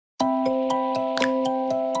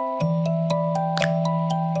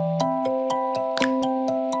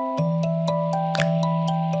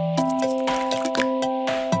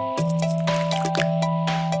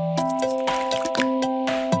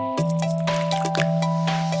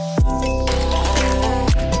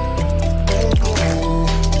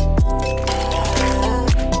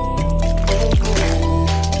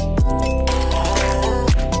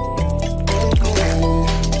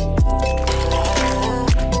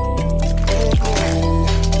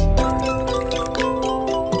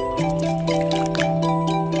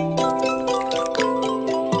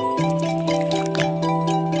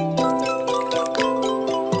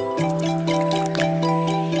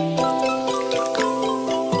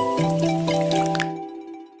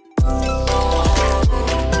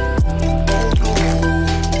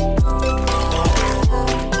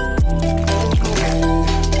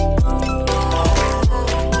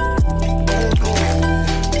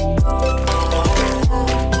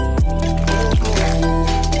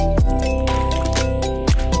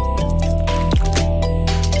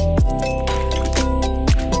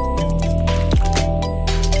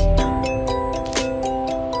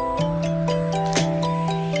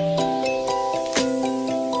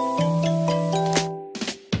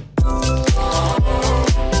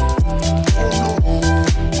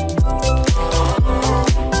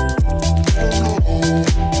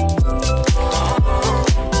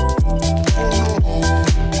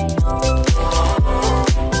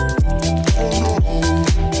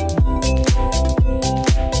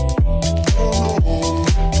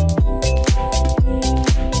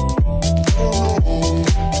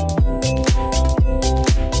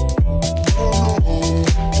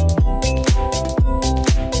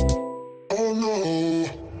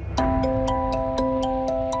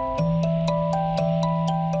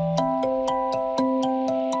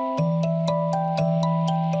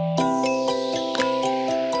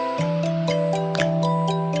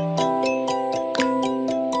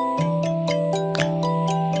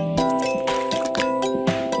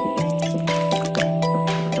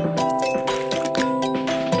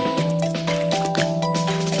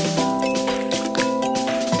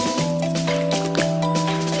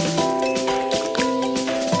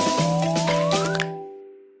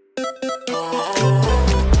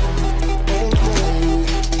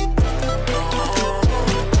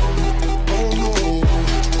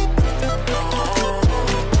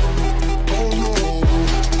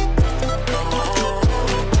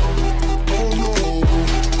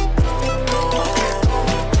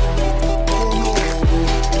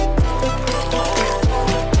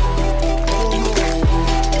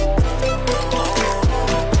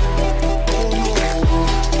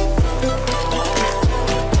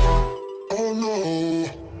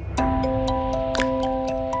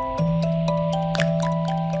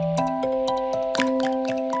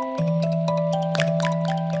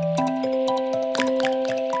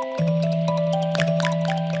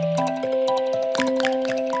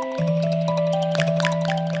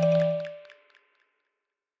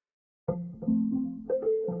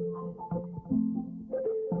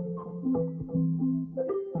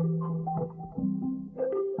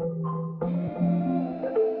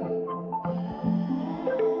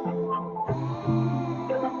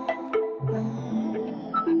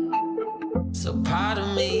So part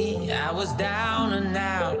of me, I was down and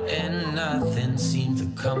out, and nothing seemed to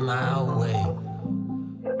come my way.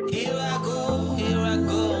 Here I go,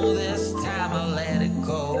 this time I let it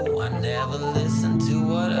go. I never listen to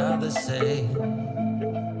what others say.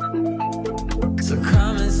 So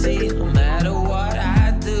come and see, no matter what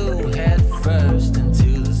I do, head first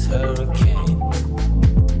into this hurricane.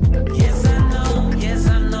 Yes, I know,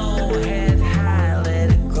 head high,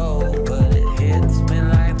 let it go, but it hits me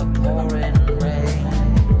like the pouring rain.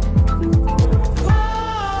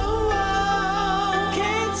 Whoa,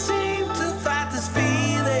 can't seem to fight this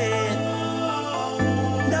feeling,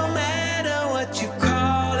 no matter what you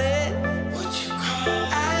call it.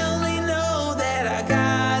 I only know that I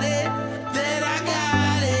got it,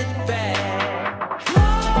 back.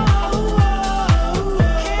 Whoa,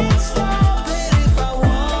 can't stop it if I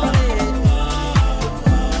want it,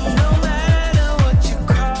 no matter what you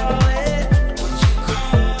call it.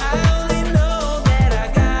 I only know that I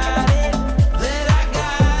got it,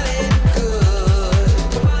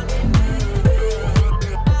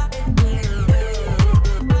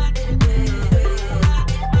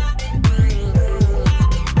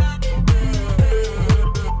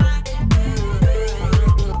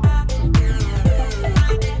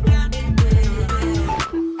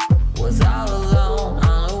 Was all alone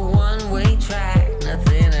on a one-way track,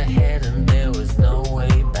 nothing ahead and there was no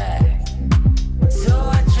way back. So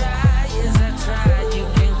I tried, you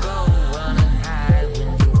can go run and hide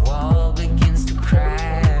when your wall begins to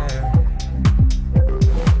crack.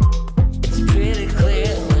 It's pretty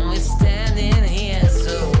clear when we're standing here,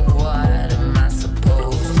 so what am I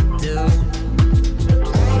supposed to do?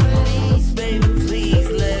 Please, baby, please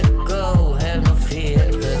let go, have no fear,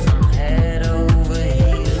 'cause I'm head over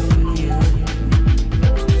heels for you.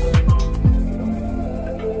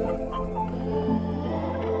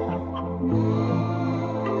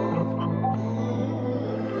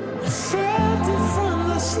 Saved it from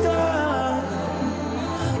the start,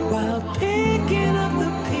 while picking up the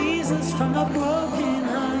pieces from a broken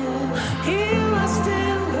heart. Here I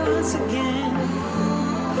stand once again,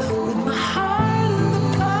 with my heart in the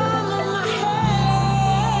palm of my hand.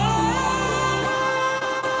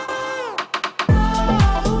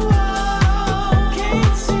 Oh,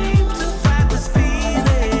 can't seem to fight this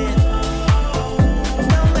feeling,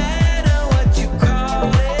 no matter what you call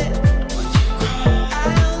it. I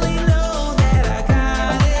only know that I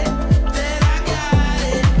got it,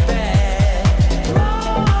 back.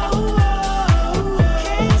 Whoa,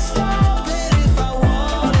 can't stop it if I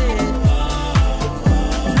want it,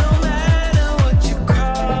 no matter what you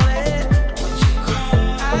call it.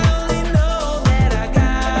 I only know that I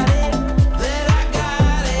got it,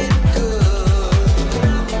 good.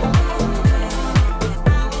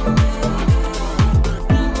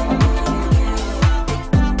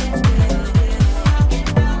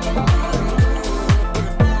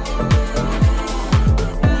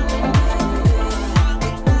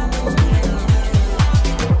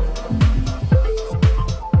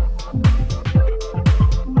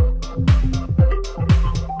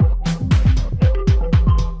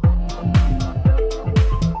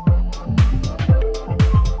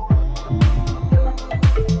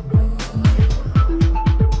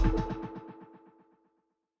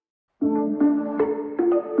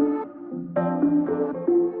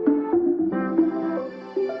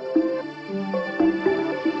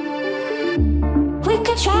 We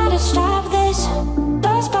could try to stop this,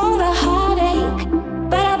 postpone the heartache,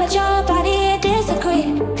 but I bet your body disagree,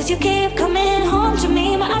 'cause you keep coming home to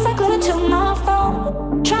me. My eyes are glued to my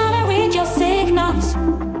phone, trying to read your signals,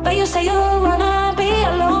 but you say you wanna be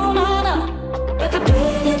alone, oh no. But the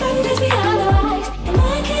pain in your body makes me analyze, and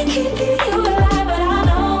I can't keep you alive, but I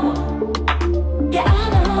know, yeah I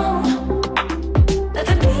know, that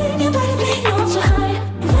the pain in your body makes no so high,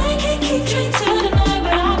 and I can't keep trying to deny,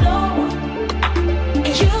 but I know.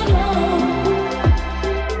 You know,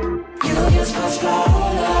 you just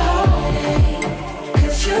postpone the heartache,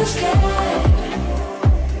 'cause you're scared.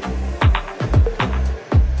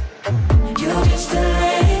 You just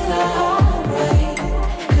delay the heartbreak,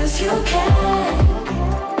 'cause you can.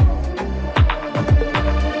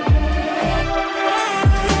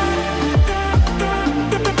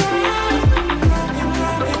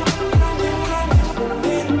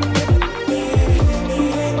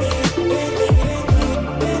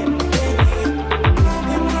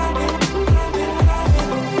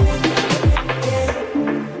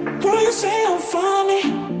 Why you say I'm funny?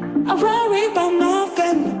 I worry about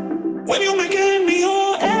nothing when you're making me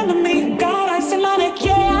your enemy. God, I say money,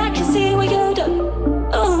 yeah, I can see what you do.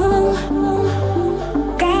 Ooh.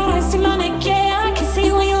 God, I see money, yeah, I can see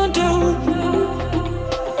what you do.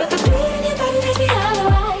 But the pain in your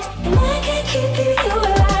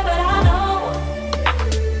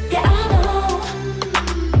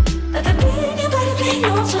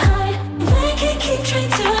too high.